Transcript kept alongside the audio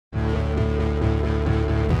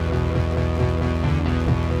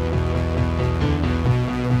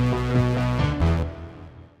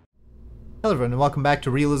Hello everyone and welcome back to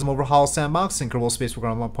Realism Overhaul Sandbox in Kerbal Space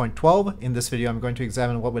Program 1.12. In this video I'm going to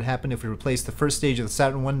examine what would happen if we replaced the first stage of the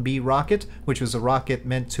Saturn IB rocket, which was a rocket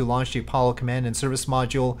meant to launch the Apollo Command and Service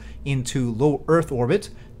Module into low Earth orbit,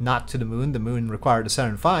 not to the moon required a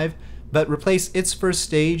Saturn V, but replace its first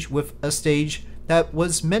stage with a stage that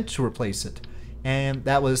was meant to replace it, and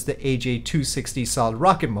that was the AJ-260 solid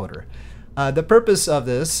rocket motor. The purpose of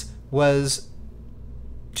this was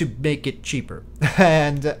to make it cheaper.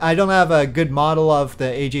 And I don't have a good model of the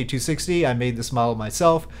AJ-260. I made this model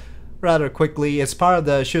myself rather quickly. It's part of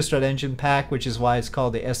the Showstrut engine pack, which is why it's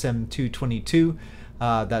called the SM222.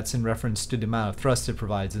 That's in reference to the amount of thrust it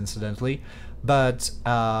provides, incidentally. But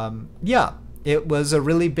yeah, it was a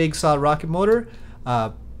really big solid rocket motor.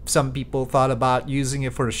 Some people thought about using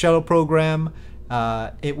it for a shuttle program.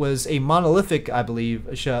 It was a monolithic, I believe,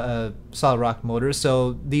 solid rocket motor,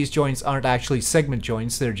 so these joints aren't actually segment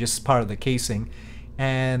joints, they're just part of the casing.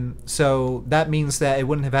 And so that means that it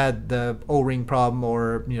wouldn't have had the O-ring problem,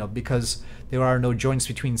 or, because there are no joints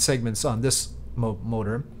between segments on this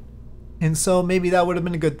motor. And so maybe that would have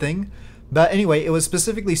been a good thing. But anyway, it was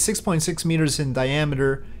specifically 6.6 meters in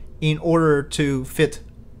diameter in order to fit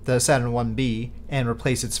the Saturn IB and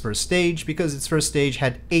replace its first stage, because its first stage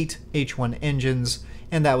had 8 H1 engines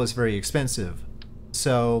and that was very expensive.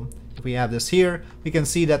 So if we have this here, we can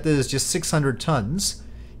see that this is just 600 tons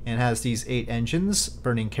and has these 8 engines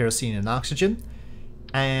burning kerosene and oxygen,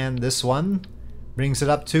 and this one brings it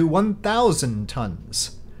up to 1,000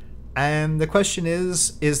 tons. And the question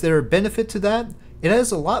is there a benefit to that? It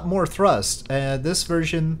has a lot more thrust. This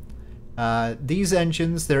version, these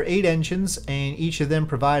engines, there are 8 engines, and each of them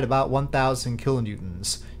provide about 1,000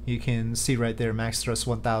 kilonewtons. You can see right there, max thrust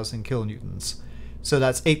 1,000 kilonewtons. So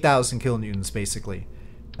that's 8,000 kilonewtons basically.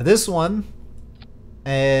 This one,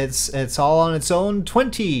 it's all on its own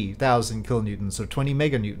 20,000 kilonewtons, or 20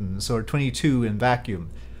 meganewtons, or 22 in vacuum.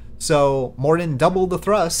 So more than double the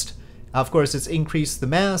thrust. Of course, it's increased the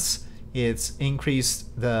mass, it's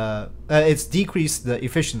decreased the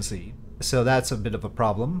efficiency. So that's a bit of a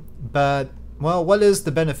problem. But, well, what is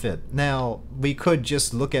the benefit? Now, we could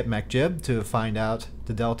just look at MechJeb to find out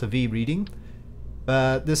the delta V reading,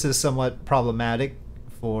 but this is somewhat problematic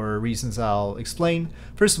for reasons I'll explain.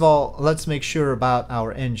 First of all, let's make sure about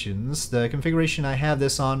our engines. The configuration I have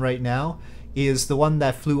this on right now is the one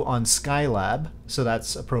that flew on Skylab, so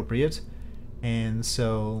that's appropriate. And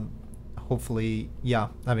so hopefully, yeah,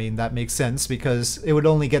 I mean, that makes sense, because it would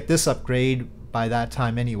only get this upgrade by that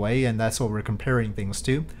time anyway, and that's what we're comparing things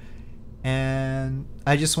to. And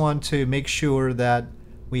I just want to make sure that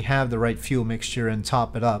we have the right fuel mixture and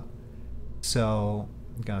top it up. So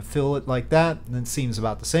I'm gonna fill it like that, and it seems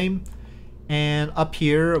about the same. And up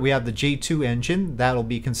here we have the J2 engine. That'll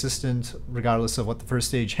be consistent regardless of what the first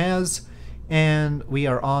stage has. And we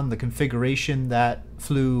are on the configuration that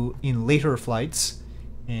flew in later flights,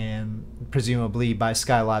 and presumably by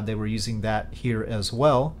Skylab they were using that here as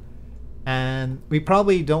well. And we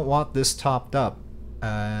probably don't want this topped up,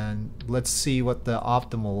 and let's see what the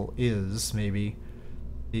optimal is, maybe,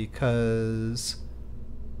 because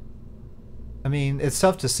I mean, it's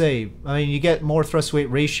tough to say. I mean, you get more thrust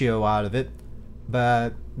weight ratio out of it,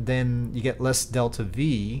 but then you get less delta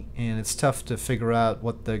V, and it's tough to figure out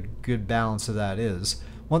what the good balance of that is.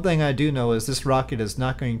 One thing I do know is this rocket is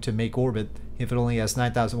not going to make orbit if it only has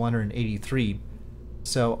 9,183.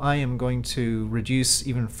 So I am going to reduce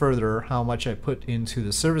even further how much I put into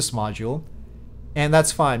the service module. And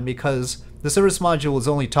that's fine, because the service module was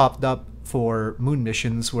only topped up for moon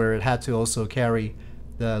missions where it had to also carry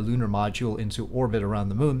the lunar module into orbit around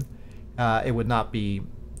the moon. It would not be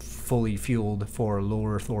fully fueled for low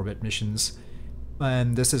Earth orbit missions.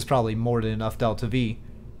 And this is probably more than enough delta V.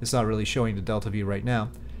 It's not really showing the delta V right now.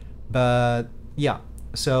 But yeah,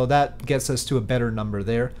 so that gets us to a better number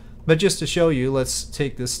there. But just to show you, let's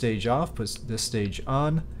take this stage off, put this stage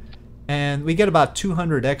on, and we get about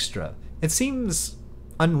 200 extra. It seems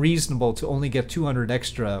unreasonable to only get 200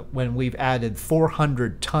 extra when we've added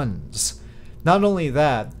 400 tons. Not only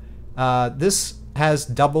that, this has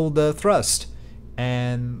double the thrust,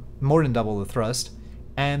 and more than double the thrust.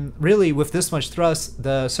 And really, with this much thrust,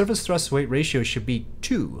 the surface thrust weight ratio should be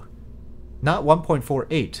 2, not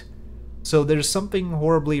 1.48. So there's something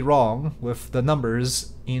horribly wrong with the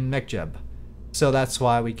numbers in MechJeb. So that's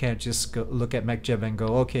why we can't just look at MechJeb and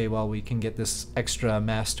go, okay, well, we can get this extra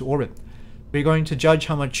mass to orbit. We're going to judge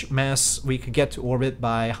how much mass we could get to orbit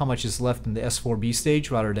by how much is left in the S4B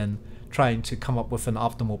stage, rather than trying to come up with an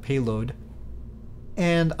optimal payload.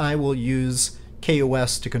 And I will use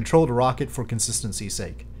KOS to control the rocket for consistency's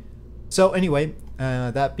sake. So anyway,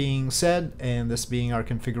 That being said, and this being our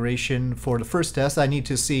configuration for the first test, I need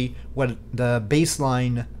to see what the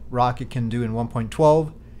baseline rocket can do in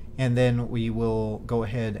 1.12, and then we will go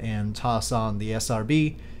ahead and toss on the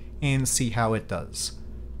SRB and see how it does.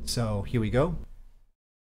 So here we go.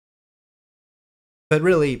 But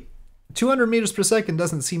really, 200 meters per second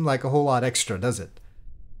doesn't seem like a whole lot extra, does it?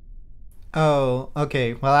 Oh,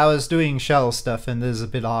 okay. Well, I was doing shell stuff and this is a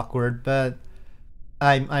bit awkward, but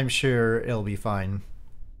I'm sure it'll be fine.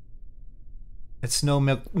 It's no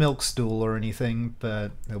milk stool or anything,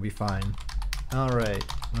 but it'll be fine. Alright,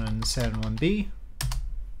 run Saturn IB.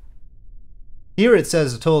 Here it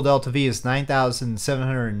says the total delta V is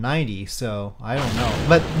 9,790, so I don't know.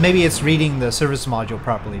 But maybe it's reading the service module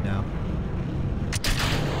properly now.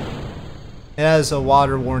 It has a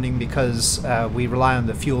water warning because we rely on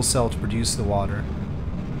the fuel cell to produce the water.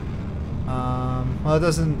 Well, it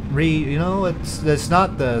doesn't read, you know, it's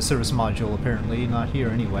not the service module apparently, not here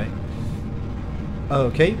anyway.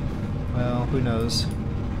 Okay, well, who knows.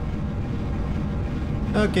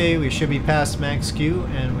 Okay, we should be past max Q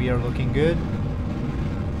and we are looking good.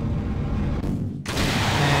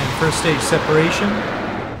 And first stage separation.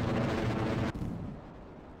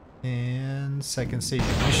 And second stage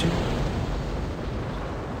ignition.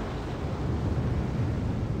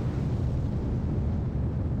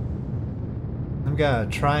 I'm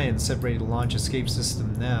gonna try and separate the launch escape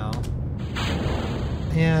system now.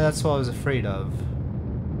 Yeah, that's what I was afraid of.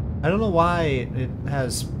 I don't know why it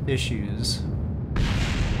has issues,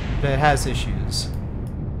 but it has issues.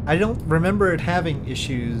 I don't remember it having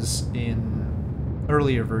issues in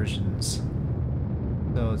earlier versions,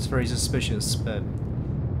 so it's very suspicious, but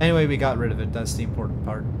anyway, we got rid of it. That's the important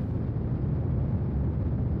part.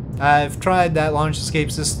 I've tried that launch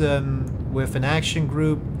escape system with an action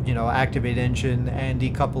group, you know, activate engine and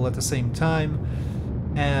decouple at the same time,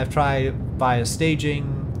 and I've tried via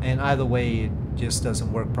staging, and either way it just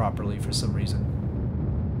doesn't work properly for some reason.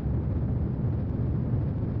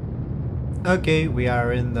 Okay, we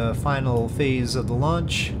are in the final phase of the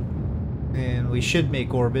launch, and we should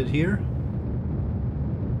make orbit here.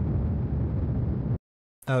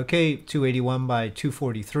 Okay, 281 by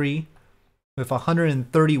 243. With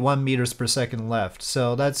 131 meters per second left,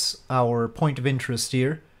 so that's our point of interest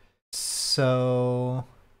here. So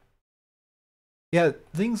yeah,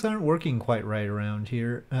 things aren't working quite right around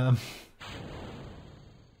here. Can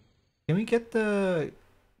we get the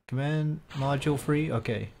command module free?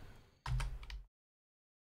 Okay.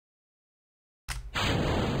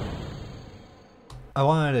 I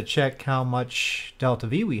wanted to check how much delta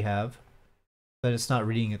V we have, but it's not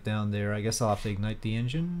reading it down there. I guess I'll have to ignite the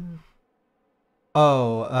engine.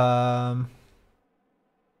 Oh,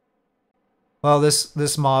 well,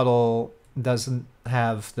 this model doesn't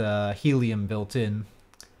have the helium built in,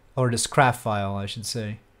 or this craft file, I should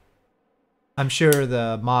say. I'm sure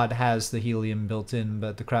the mod has the helium built in,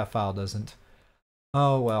 but the craft file doesn't.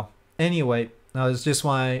 Oh well. Anyway, I was just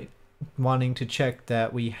wanting to check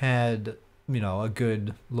that we had, you know, a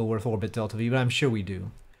good low Earth orbit delta V, but I'm sure we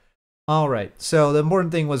do. Alright, so the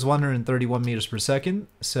important thing was 131 meters per second,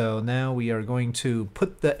 so now we are going to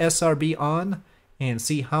put the SRB on and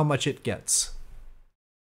see how much it gets.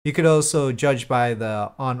 You could also judge by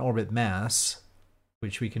the on-orbit mass,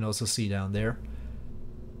 which we can also see down there.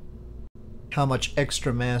 How much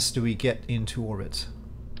extra mass do we get into orbit?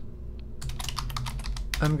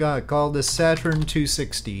 I'm gonna call this Saturn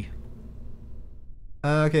 260.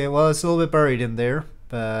 Okay, well, it's a little bit buried in there,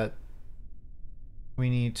 but we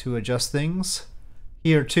need to adjust things.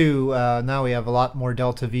 Here too, now we have a lot more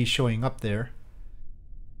delta V showing up there.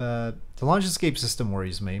 The launch escape system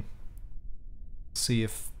worries me. See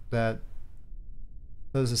if that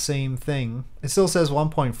does the same thing. It still says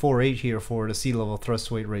 1.48 here for the sea level thrust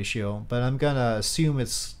weight ratio, but I'm gonna assume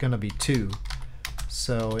it's gonna be 2.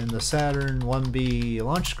 So in the Saturn IB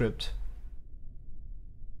launch script,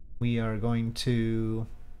 we are going to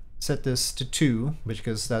set this to 2,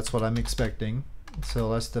 because that's what I'm expecting.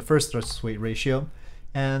 So that's the first thrust weight ratio,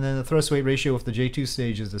 and then the thrust weight ratio of the J2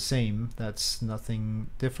 stage is the same. That's nothing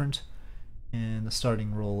different, and the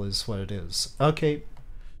starting roll is what it is. Okay,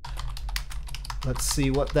 let's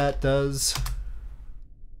see what that does.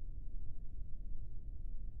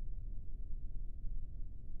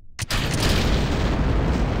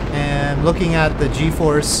 And looking at the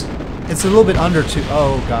G-force, it's a little bit under 2.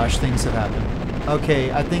 Oh gosh, things have happened.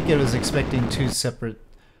 Okay, I think it was expecting 2 separate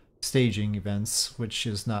staging events, which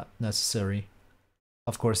is not necessary.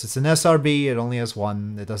 Of course, it's an SRB, it only has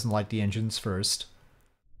 1, it doesn't light the engines first.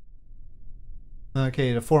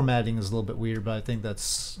 Okay, the formatting is a little bit weird, but I think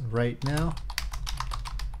that's right now.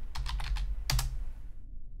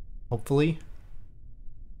 Hopefully.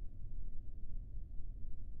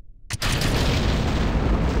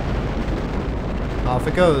 off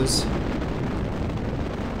it goes.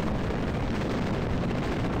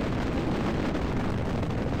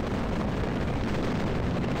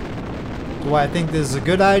 Do I think this is a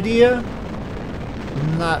good idea?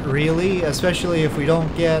 Not really, especially if we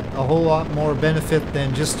don't get a whole lot more benefit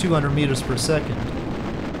than just 200 meters per second.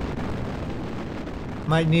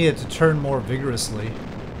 Might need it to turn more vigorously.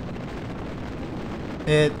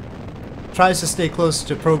 It tries to stay close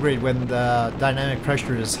to prograde when the dynamic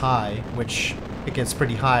pressure is high, which it gets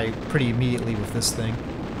pretty high pretty immediately with this thing.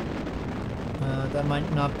 That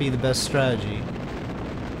might not be the best strategy.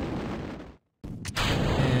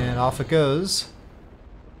 And off it goes.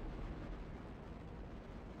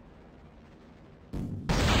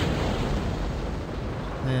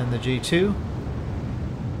 And the J2.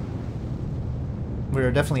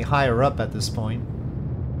 We're definitely higher up at this point.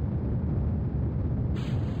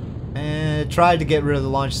 And it tried to get rid of the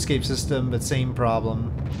launch escape system, but same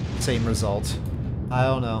problem, same result. I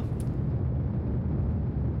don't know.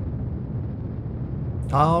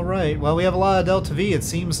 Alright, well we have a lot of delta V it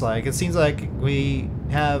seems like. It seems like we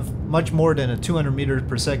have much more than a 200 meters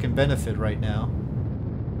per second benefit right now.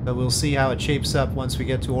 But we'll see how it shapes up once we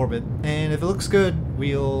get to orbit. And if it looks good,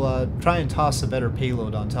 we'll try and toss a better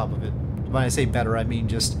payload on top of it. When I say better, I mean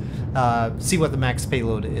just see what the max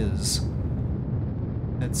payload is.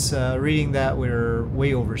 It's reading that we're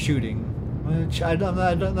way overshooting, which I'm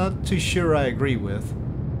not too sure I agree with.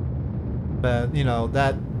 But, you know,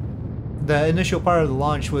 that the initial part of the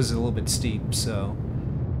launch was a little bit steep, so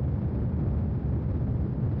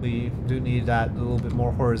we do need that a little bit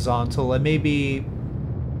more horizontal and maybe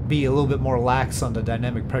be a little bit more lax on the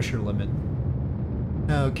dynamic pressure limit.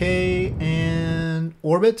 Okay, and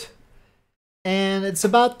orbit. And it's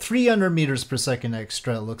about 300 meters per second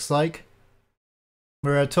extra, it looks like.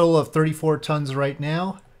 We're at a total of 34 tons right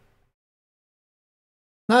now.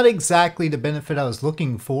 Not exactly the benefit I was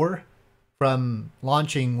looking for from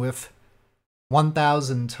launching with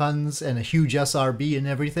 1,000 tons and a huge SRB and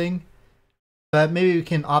everything. But maybe we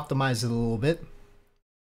can optimize it a little bit.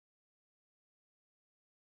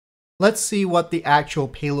 Let's see what the actual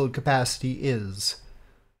payload capacity is.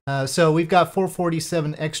 So we've got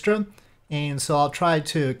 447 extra, and so I'll try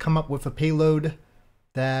to come up with a payload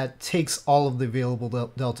that takes all of the available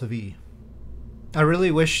delta V. I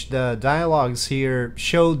really wish the dialogues here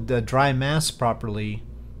showed the dry mass properly.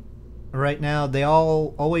 Right now they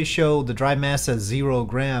always show the dry mass at 0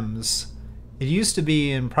 grams. It used to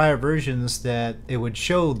be in prior versions that it would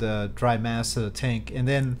show the dry mass of the tank, and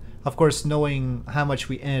then of course knowing how much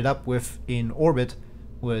we ended up with in orbit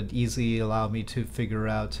would easily allow me to figure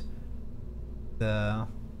out the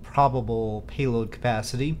probable payload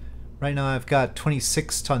capacity. Right now I've got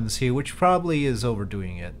 26 tons here, which probably is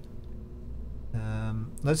overdoing it.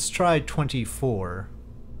 Let's try 24.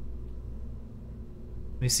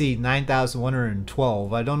 We see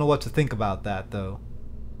 9,112. I don't know what to think about that though.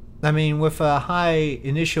 I mean, with a high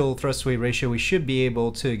initial thrust weight ratio, we should be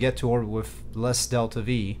able to get to orbit with less delta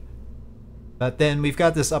V. But then we've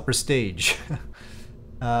got this upper stage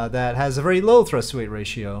that has a very low thrust weight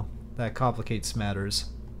ratio. That complicates matters.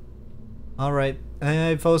 Alright, and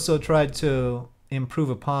I've also tried to improve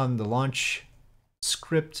upon the launch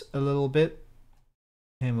script a little bit.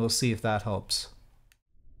 And we'll see if that helps.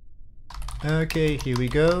 Okay, here we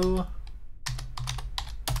go.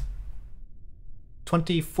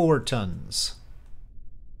 24 tons.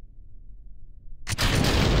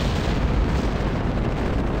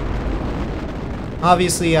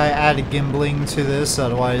 Obviously I added gimbaling to this,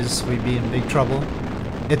 otherwise we'd be in big trouble.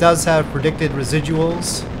 It does have predicted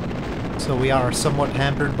residuals, so we are somewhat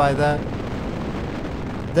hampered by that.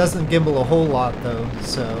 It doesn't gimbal a whole lot though,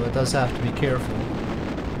 so it does have to be careful.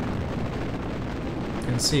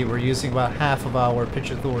 You can see we're using about half of our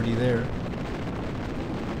pitch authority there,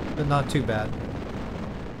 but not too bad.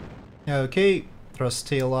 Okay, thrust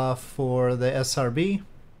tail off for the SRB.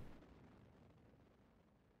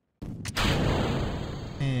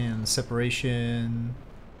 And separation.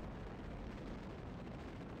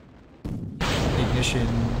 Ignition.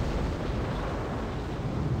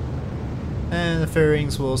 And the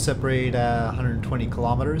fairings will separate at 120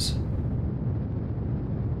 kilometers.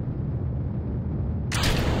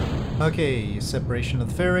 Okay, separation of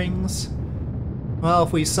the fairings. Well,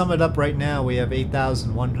 if we sum it up right now, we have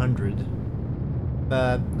 8,100.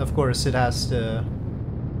 But, of course, it has to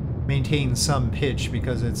maintain some pitch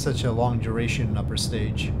because it's such a long duration upper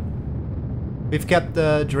stage. We've kept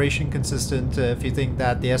the duration consistent. If you think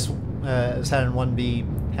that the Saturn IB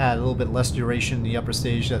had a little bit less duration in the upper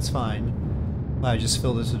stage, that's fine. I just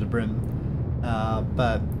filled it to the brim.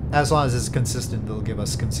 But as long as it's consistent, it'll give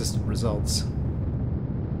us consistent results.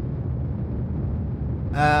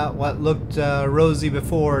 What looked rosy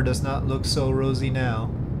before does not look so rosy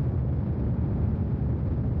now.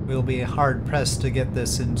 We'll be hard pressed to get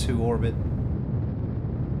this into orbit.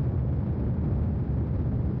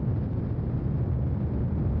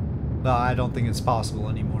 But I don't think it's possible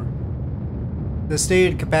anymore. The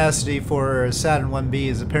stated capacity for Saturn IB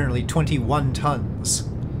is apparently 21 tons.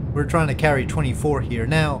 We're trying to carry 24 here.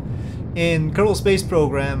 Now, in Kerbal Space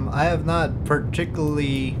Program, I have not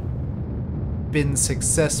particularly been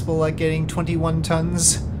successful at getting 21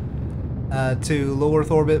 tons to low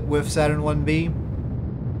Earth orbit with Saturn IB.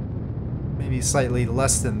 Maybe slightly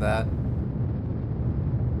less than that.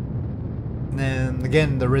 And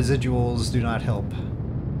again, the residuals do not help.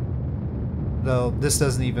 Though this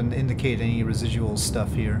doesn't even indicate any residual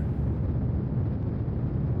stuff here.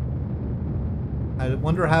 I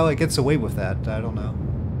wonder how it gets away with that. I don't know.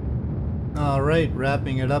 Alright,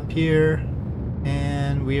 wrapping it up here.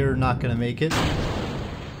 And we're not gonna make it.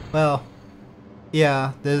 Well,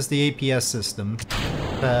 yeah, there's the APS system.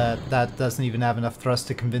 But that doesn't even have enough thrust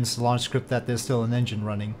to convince the launch script that there's still an engine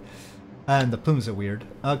running. And the plumes are weird.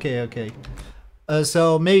 Okay.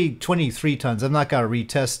 So maybe 23 tons. I'm not gonna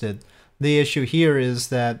retest it. The issue here is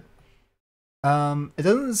that it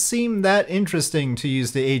doesn't seem that interesting to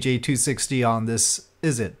use the AJ-260 on this,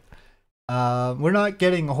 is it? We're not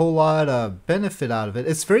getting a whole lot of benefit out of it.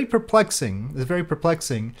 It's very perplexing. It's very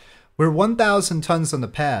perplexing. We're 1,000 tons on the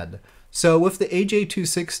pad. So with the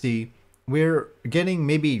AJ-260, we're getting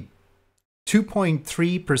maybe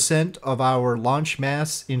 2.3% of our launch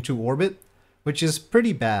mass into orbit, which is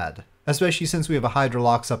pretty bad, especially since we have a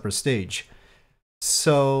Hydrolox upper stage.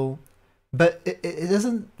 So, but it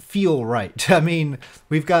doesn't feel right. I mean,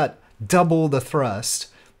 we've got double the thrust.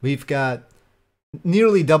 We've got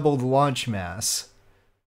nearly double the launch mass.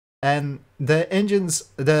 And the engines,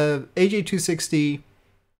 the AJ-260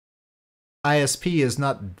 ISP is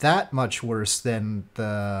not that much worse than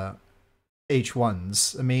the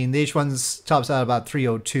H1s. I mean, the H1s tops out about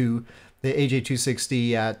 302. The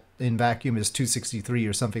AJ-260 in vacuum is 263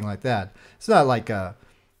 or something like that. It's not like a,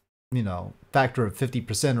 you know, factor of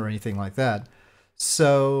 50% or anything like that.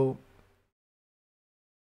 So,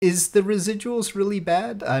 is the residuals really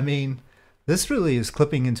bad? I mean, this really is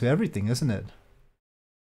clipping into everything, isn't it?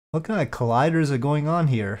 What kind of colliders are going on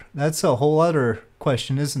here? That's a whole other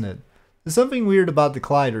question, isn't it? There's something weird about the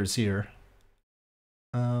colliders here.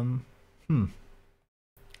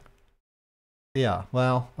 Yeah,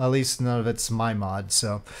 well, at least none of it's my mod,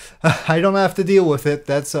 so I don't have to deal with it.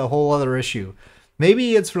 That's a whole other issue.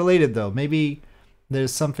 Maybe it's related, though. Maybe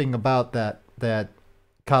there's something about that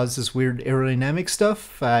causes weird aerodynamic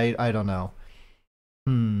stuff. I don't know.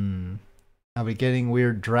 Are we getting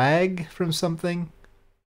weird drag from something?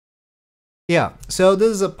 Yeah, so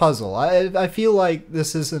this is a puzzle. I feel like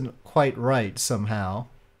this isn't quite right somehow,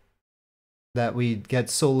 that we get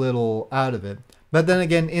so little out of it. But then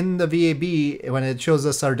again, in the VAB, when it shows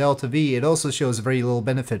us our delta V, it also shows very little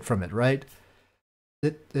benefit from it, right?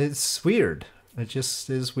 It's weird. It just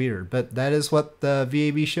is weird. But that is what the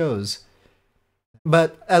VAB shows.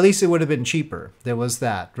 But at least it would have been cheaper. There was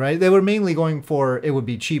that, right? They were mainly going for it would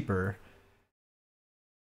be cheaper.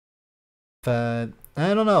 But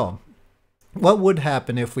I don't know. What would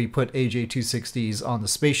happen if we put AJ-260s on the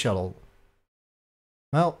space shuttle?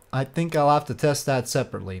 Well, I think I'll have to test that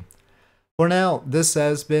separately. For now, this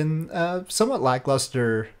has been a somewhat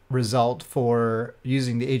lackluster result for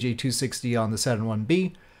using the AJ-260 on the Saturn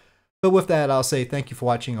IB. But with that, I'll say thank you for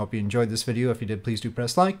watching. I hope you enjoyed this video. If you did, please do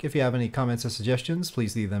press like. If you have any comments or suggestions,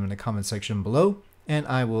 please leave them in the comment section below. And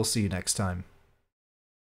I will see you next time.